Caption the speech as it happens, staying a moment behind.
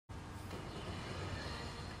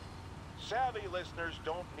Savvy listeners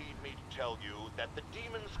don't need me to tell you that the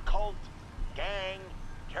Demon's cult, gang,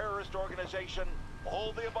 terrorist organization,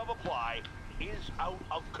 all the above apply, is out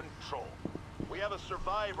of control. We have a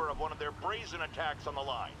survivor of one of their brazen attacks on the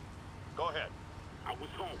line. Go ahead. I was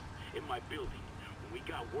home, in my building, when we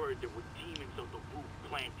got word there were demons on the roof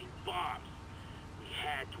planting bombs. We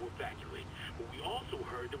had to evacuate, but we also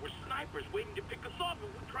heard there were snipers waiting to pick us up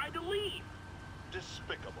and we tried to leave.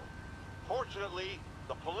 Despicable. Fortunately,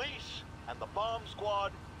 the police and the bomb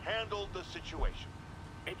squad handled the situation.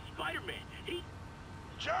 And Speeedermin, he...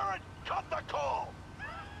 Jared, cut the call!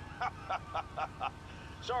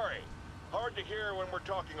 Sorry. Hard to hear when we're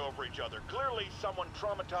talking over each other. Clearly someone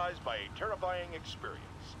traumatized by a terrifying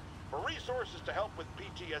experience. For resources to help with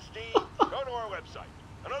PTSD, go to our website.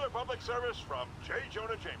 Another public service from J.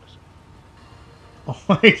 Jonah Jameson. Oh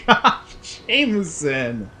my gosh,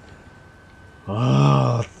 Jameson!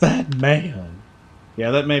 Oh, that man.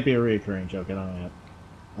 Yeah, that may be a recurring joke, I don't know yet.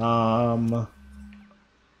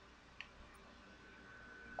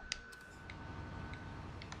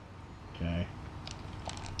 Okay.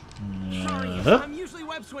 Sorry, I'm usually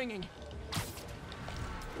web swinging.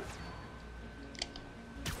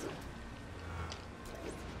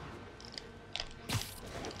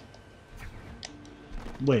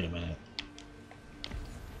 Wait a minute.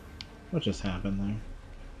 What just happened there?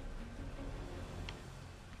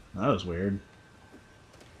 That was weird.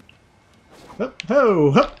 Hup,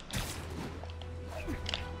 ho, hup.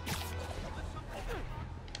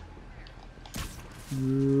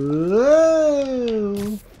 Whoa.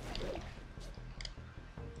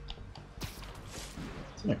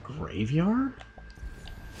 Is it a graveyard?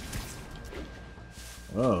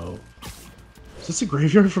 Whoa. Is this a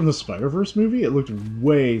graveyard from the Spider-Verse movie? It looked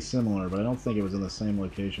way similar, but I don't think it was in the same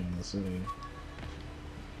location in the city.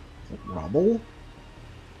 Is it rubble?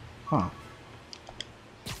 Huh.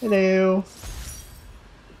 Hello.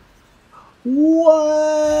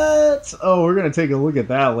 What? Oh, we're gonna take a look at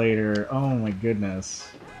that later. Oh my goodness.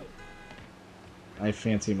 I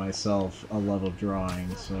fancy myself a love of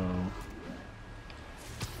drawing, so I'm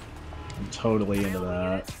totally into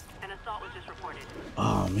that.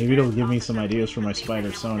 Oh, maybe it'll give me some ideas for my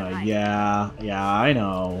Spider-Sona. Yeah, I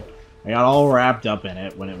know. I got all wrapped up in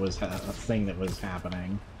it when it was a thing that was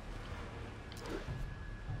happening.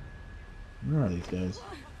 Where are these guys? Is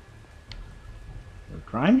there a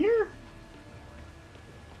crime here?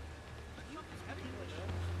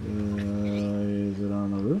 Is it on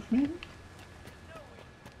the roof, maybe?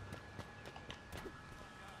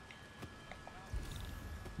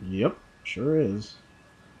 Yep, sure is.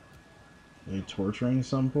 Are they torturing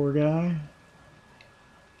some poor guy?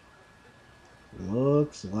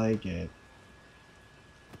 Looks like it.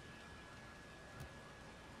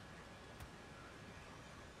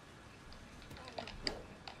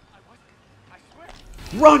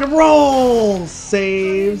 Rock and roll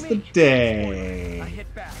saves the day. I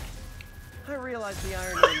hit back. I realized the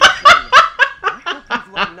irony in this thing. I hope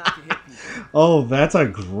you've learned not to hit people. Oh, that's a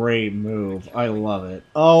great move. I love it.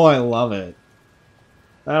 Oh, I love it.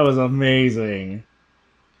 That was amazing.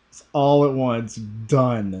 It's all at once.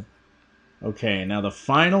 Done. Okay, now the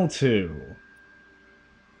final two.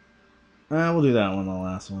 We'll do that one, the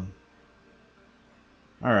last one.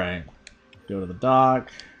 Alright. Go to the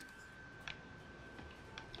dock.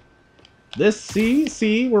 This,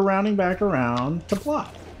 see, we're rounding back around to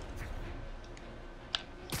plot.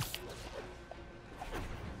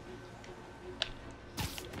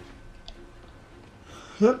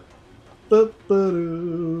 Whoop.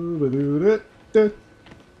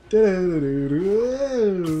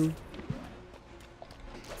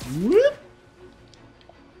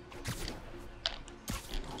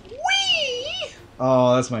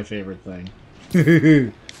 Oh, that's my favorite thing.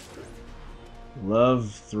 Love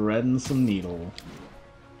threading some needle.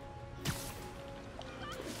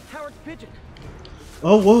 Howard's pigeon.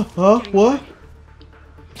 Oh, what? Huh? What?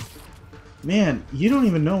 Man, you don't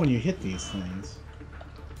even know when you hit these things.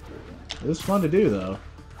 It was fun to do, though.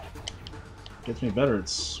 Gets me better at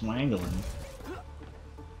swangling.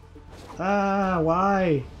 Ah,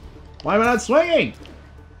 why? Why am I not swinging?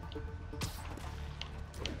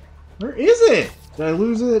 Where is it? Did I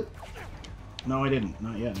lose it? No, I didn't.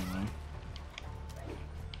 Not yet, anyway.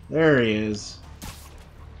 There he is.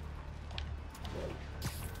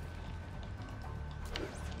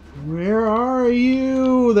 Where are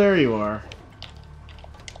you? There you are.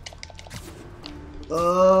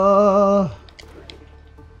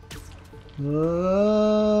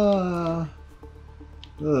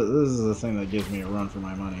 This is the thing that gives me a run for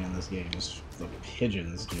my money in this game, is the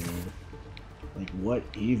pigeons, dude. Like, what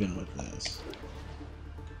even with this?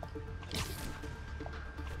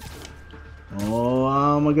 Oh,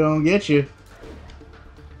 I'm gonna get you.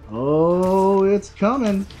 Oh, it's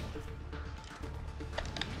coming.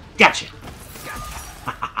 Gotcha.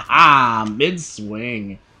 Mid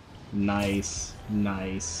swing. Nice,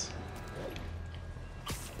 nice.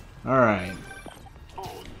 All right.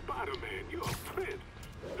 Oh, Spider-Man, you're a prince.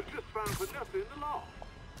 Just found Vanessa in the law.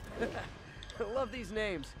 I love these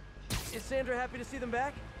names. Is Sandra happy to see them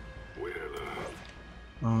back? Well,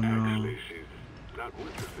 Oh no. actually, she's not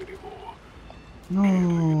with us anymore.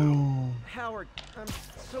 No. Howard, I'm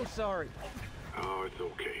so sorry. Oh, it's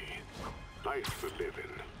okay. Life's for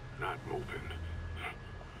living, not moving.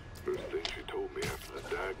 First thing she told me after the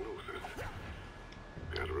diagnosis.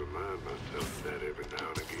 Gotta remind myself of that every now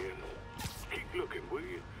and again. Keep looking, will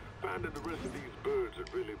you? Finding the rest of these birds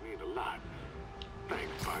would really mean a lot.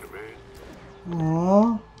 Thanks, Spider-Man.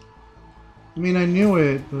 Aww. I mean, I knew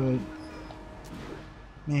it, but...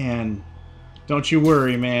 Man. Don't you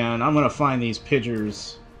worry, man. I'm gonna find these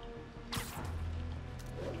pictures.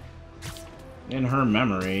 In her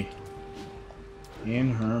memory.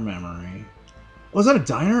 In her memory. Was that a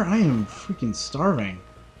diner? I am freaking starving.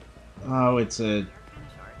 Oh, it's a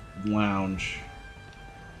lounge.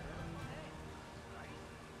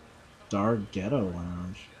 Dark Ghetto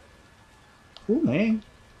Lounge. Cool name.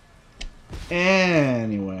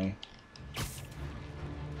 Anyway.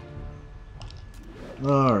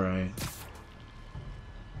 Alright.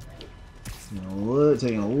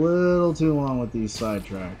 Taking a little too long with these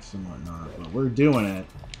sidetracks and whatnot, but we're doing it.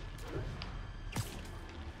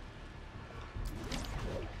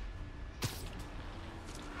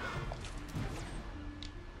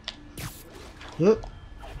 Yep.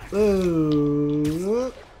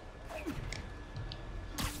 Oh.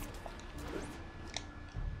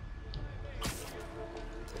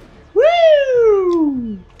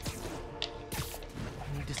 Woo!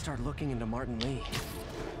 I need to start looking into Martin Lee.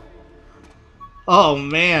 Oh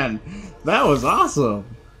man, that was awesome.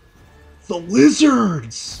 The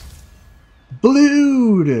lizards,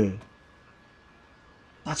 Blood.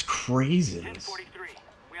 That's crazy. 1043.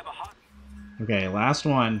 We have a hot. Okay, last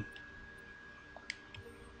one.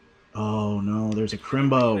 Oh no, there's a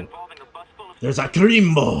Crimbo. There's a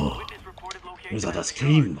Crimbo. There's a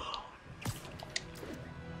Crimbo.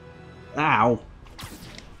 Ow.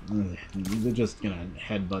 They're just gonna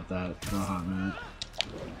headbutt that for a hot minute.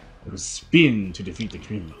 It was spin to defeat the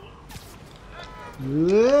Crimbo.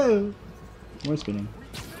 Whoa. More spinning.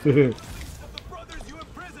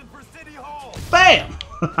 Bam!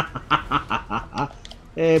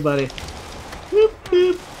 Hey, buddy. Boop,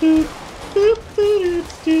 boop, boop. Boop, boop,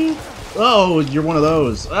 boop. Oh, you're one of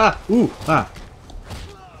those. Ah, ooh, ah.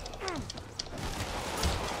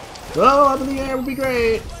 Oh, up in the air would be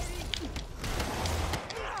great.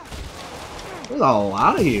 There's a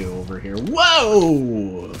lot of you over here.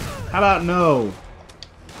 Whoa! How about no?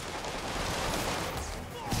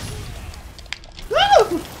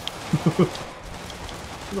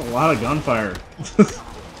 There's a lot of gunfire. It's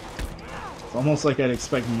almost like I'd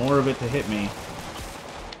expect more of it to hit me.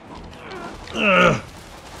 Ugh.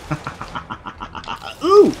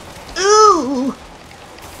 Ooh! Ooh!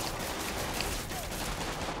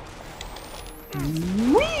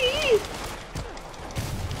 Whee!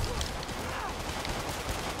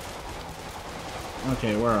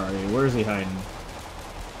 Okay, where are you? Where is he hiding?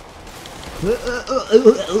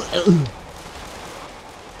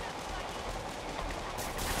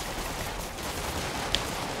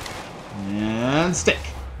 And stick.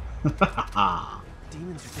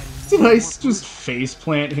 Did I just face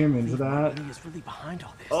plant him into that?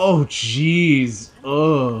 Oh jeez.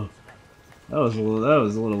 Oh, that was a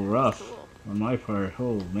little rough on my part.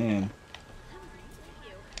 Oh man.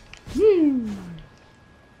 Woo.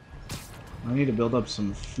 I need to build up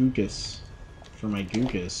some focus for my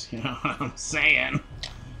gookus. You know what I'm saying?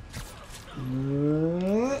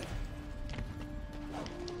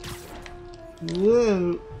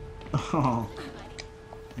 Whoa. Oh.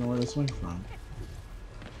 Know where to swing from.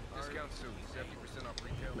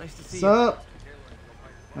 Nice to see What's up?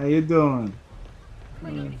 How you doing?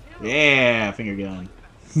 Yeah, finger gun.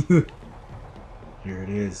 Here it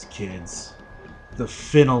is, kids. The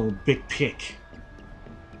final big pick.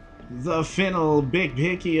 The final big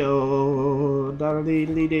pickio.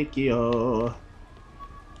 Da-da-dee-dee-dee-kio.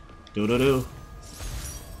 Do-do-do.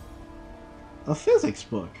 A physics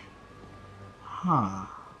book. Huh.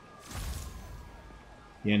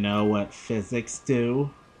 You know what physics do?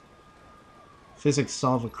 Physics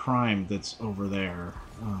solve a crime that's over there.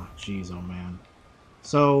 Oh, jeez, oh man.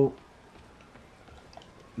 So,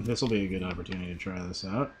 this will be a good opportunity to try this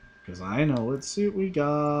out, because I know what suit we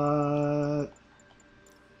got.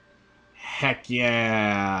 heck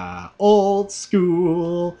yeah! Old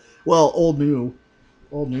school. Well, old new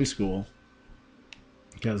school.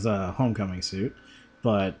 Because homecoming suit,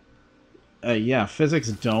 but yeah, physics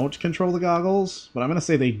don't control the goggles, but I'm gonna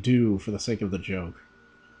say they do for the sake of the joke.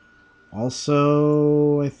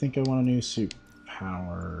 Also, I think I want a new suit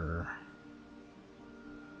power.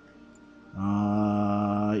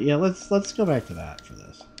 Yeah, let's go back to that for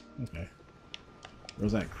this. Okay.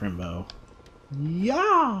 Where's that Crimbo?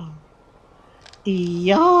 Yeah!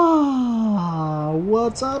 Yeah!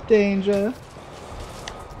 What's up, Danger?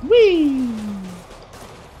 Whee!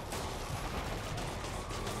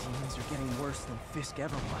 Demons are getting worse than Fisk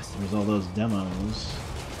ever was. There's all those demos.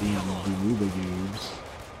 Being the goobs.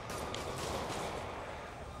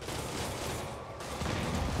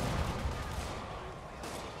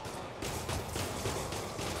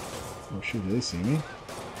 Oh shoot, do they see me?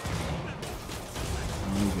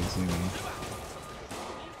 I don't think they see me.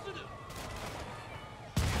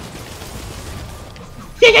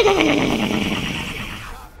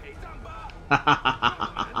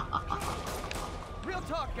 Real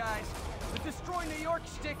talk, guys. The Destroy New York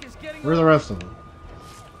stick is getting. Where are the rest of them?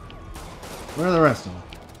 Where are the rest of them?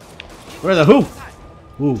 Where are the who?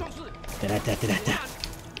 Who? Da-da-da-da-da.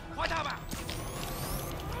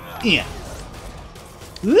 Yeah.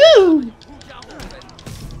 Woo!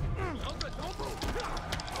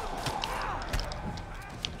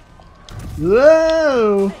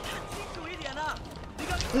 Whoa!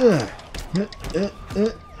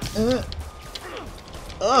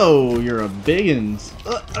 Oh, you're a biggins.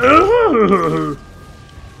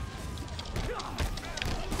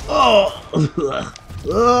 Oh,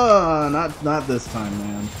 not this time,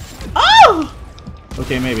 man. Oh!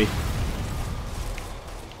 Okay, maybe.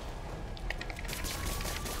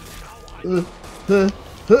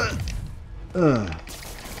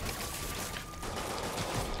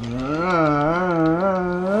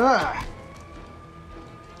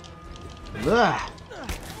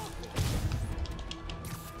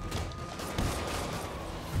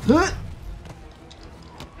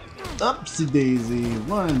 Upsy daisy.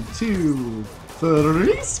 1, 2,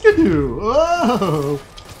 3, skidoo. Oh!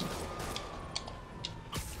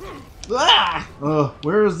 Ah! Oh,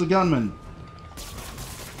 where is the gunman?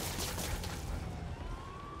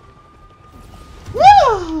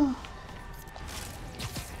 Woo!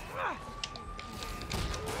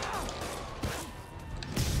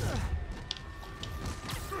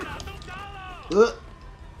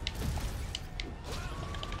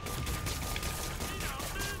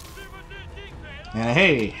 And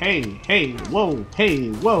hey, whoa,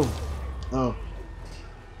 oh,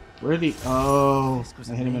 where did he? Oh,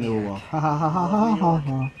 I hit him into a wall. Ha ha ha ha ha ha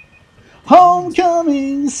ha.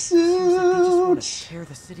 Homecoming suit. Tear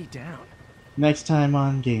the city down. Next time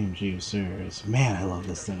on Game Juicers. Man, I love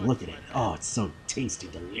this thing. Look at it. Oh, it's so tasty,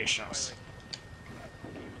 delicious.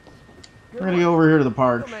 We're gonna go over here to the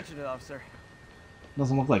park. Don't mention it, officer.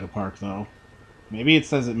 Doesn't look like a park though. Maybe it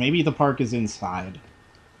says it. Maybe the park is inside.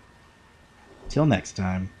 Till next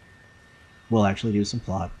time, we'll actually do some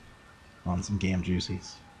plot on some Game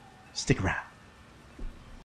Juicies. Stick around.